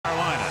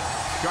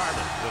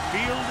Charlotte, the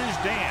field is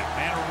damp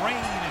and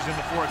rain is in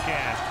the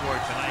forecast for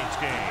tonight's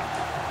game.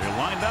 They're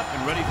lined up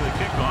and ready for the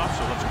kickoff,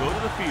 so let's go to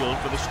the field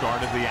for the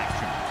start of the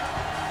action.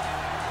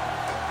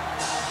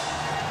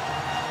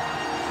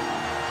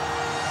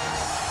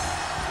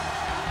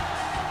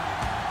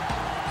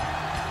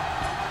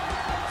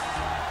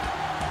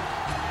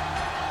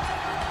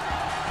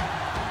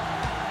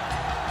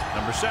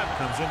 Number 7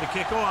 comes in to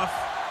kick off.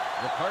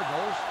 The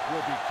Cardinals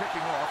will be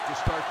kicking off to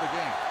start the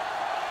game.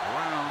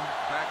 Brown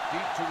back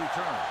deep to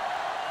return.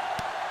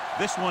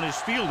 This one is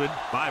fielded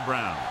by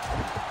Brown.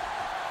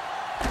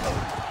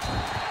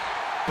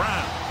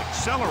 Brown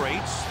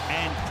accelerates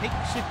and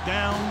takes it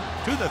down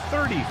to the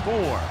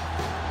 34.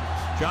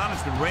 John,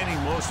 it's been raining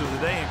most of the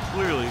day, and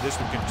clearly this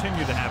will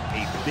continue to have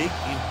a big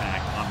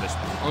impact on this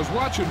one. I was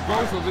watching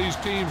both of these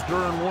teams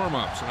during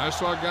warm-ups, and I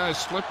saw guys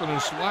slipping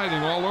and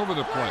sliding all over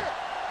the place.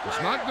 It's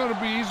not going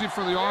to be easy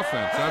for the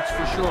offense, that's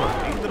for sure.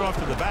 Hand it off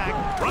to the back,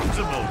 runs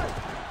him over.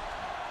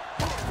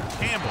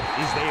 Campbell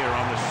is there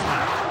on the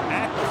snap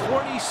at the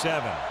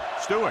 47.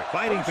 Stewart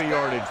fighting for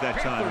yardage that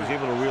time. Was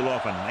able to reel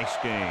off a nice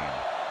gain.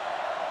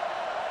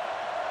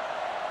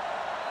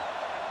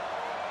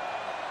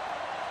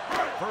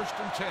 First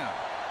and 10.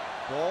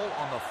 Ball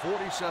on the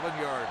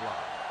 47-yard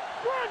line.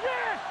 We're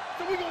again,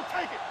 so we're going to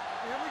take it.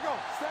 Here we go.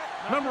 Set.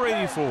 Number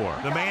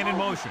 84, the man in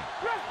motion.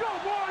 Let's go,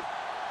 boys.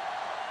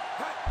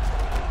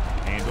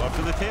 Hand off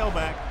to the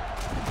tailback.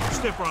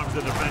 Stiff arms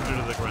the defender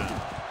to the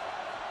ground.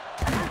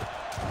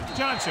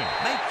 Johnson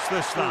makes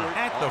the stop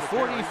at the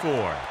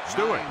 44.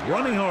 Stewart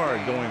running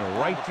hard, going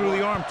right through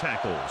the arm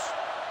tackles.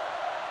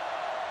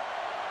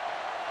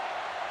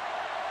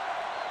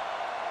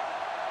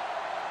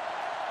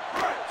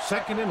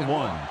 Second and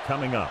 1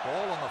 coming up.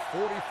 Ball on the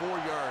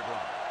 44-yard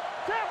line.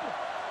 Campbell.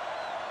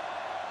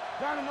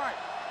 Dynamite.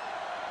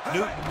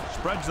 Newton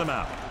spreads them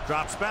out.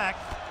 Drops back.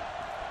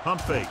 Pump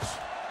fakes.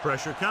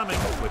 Pressure coming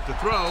with the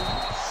throw.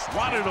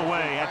 Swatted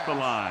away at the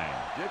line.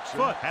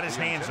 Foot had his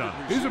hands on it.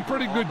 He's a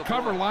pretty good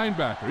cover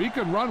linebacker. He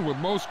can run with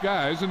most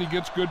guys, and he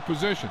gets good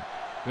position.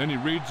 Then he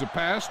reads the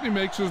pass, and he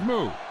makes his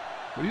move.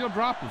 But he'll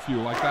drop a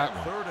few like that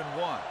one. Third and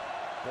 1.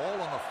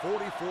 Ball on the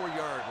 44-yard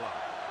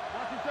line.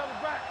 Watch each other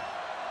back.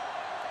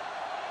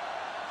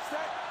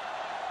 Set.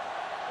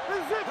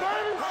 This is it,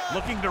 baby.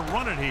 Looking to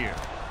run it here.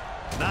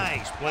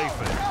 Nice play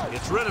fake.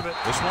 Gets rid of it.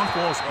 This one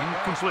falls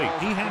incomplete.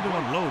 He had to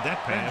unload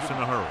that pass in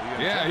a hurry.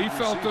 Yeah, he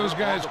felt those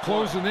guys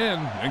closing in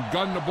and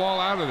gunned the ball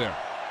out of there.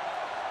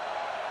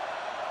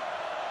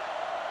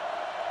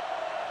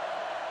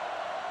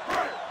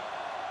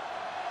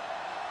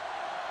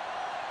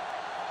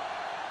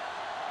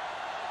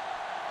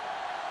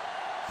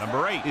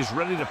 Number 8 is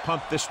ready to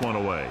punt this one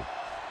away.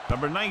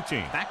 Number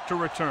 19 back to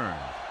return.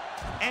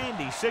 And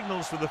he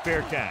signals for the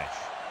fair catch.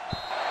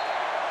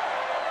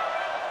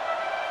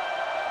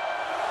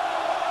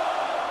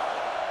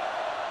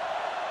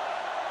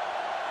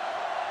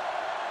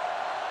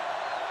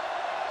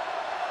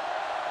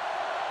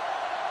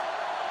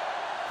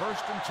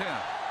 First and 10.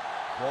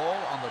 Ball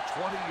on the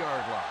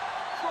 20-yard line.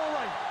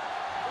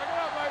 Bring it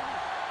up, baby.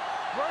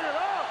 Bring it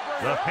up.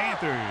 The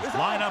Panthers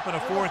line up in a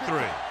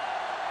 4-3.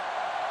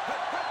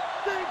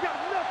 They ain't got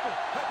nothing.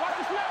 Watch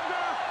the snap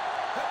down.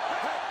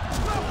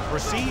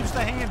 Receives the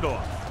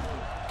handoff.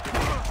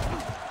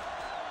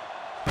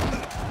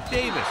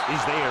 Davis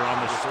is there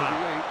on the stop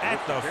at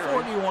the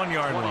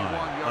 41-yard line.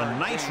 A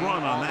nice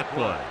run on that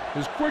play.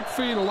 His quick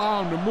feet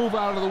allow him to move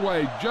out of the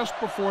way just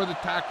before the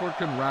tackler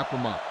can wrap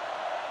him up.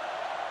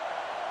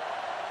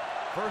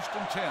 First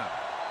and 10.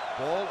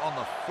 Ball on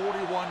the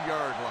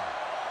 41-yard line.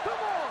 Come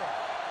on.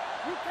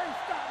 You can't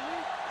stop me.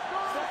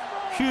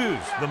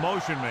 Hughes, the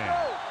motion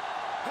man.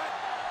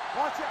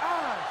 Watch your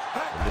eyes.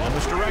 In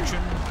this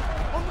direction.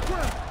 On the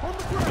ground. On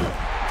the ground.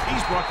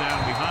 He's brought down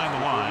behind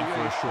the line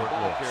for a short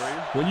loss.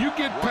 When you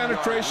get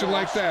penetration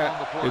like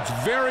that, it's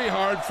very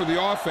hard for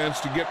the offense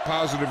to get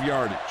positive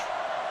yardage.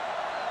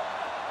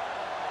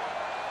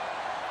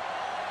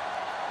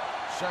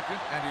 Second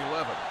and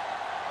 11.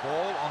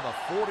 Ball on the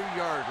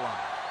 40-yard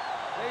line.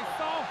 They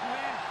soft,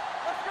 man.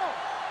 Let's go.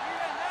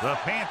 The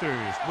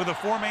Panthers with a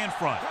 4-man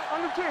front.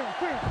 Under 10.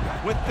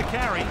 With the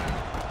carry.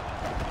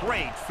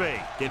 Great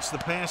fake. Gets the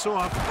pass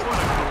off. What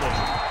a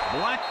collision.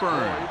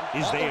 Blackburn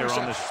is there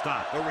on the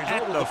stop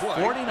at the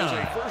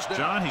 49.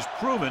 John, he's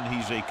proven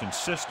he's a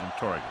consistent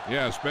target.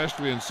 Yeah,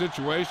 especially in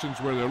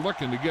situations where they're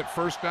looking to get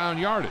first down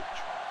yardage.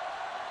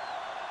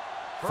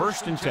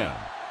 First and 10.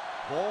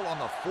 Ball on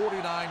the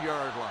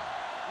 49-yard line.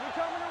 We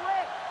coming to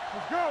wreck.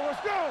 Let's go.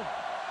 Let's go.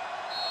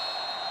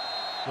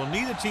 Well,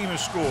 neither team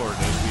has scored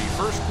as the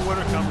first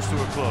quarter comes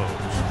to a close.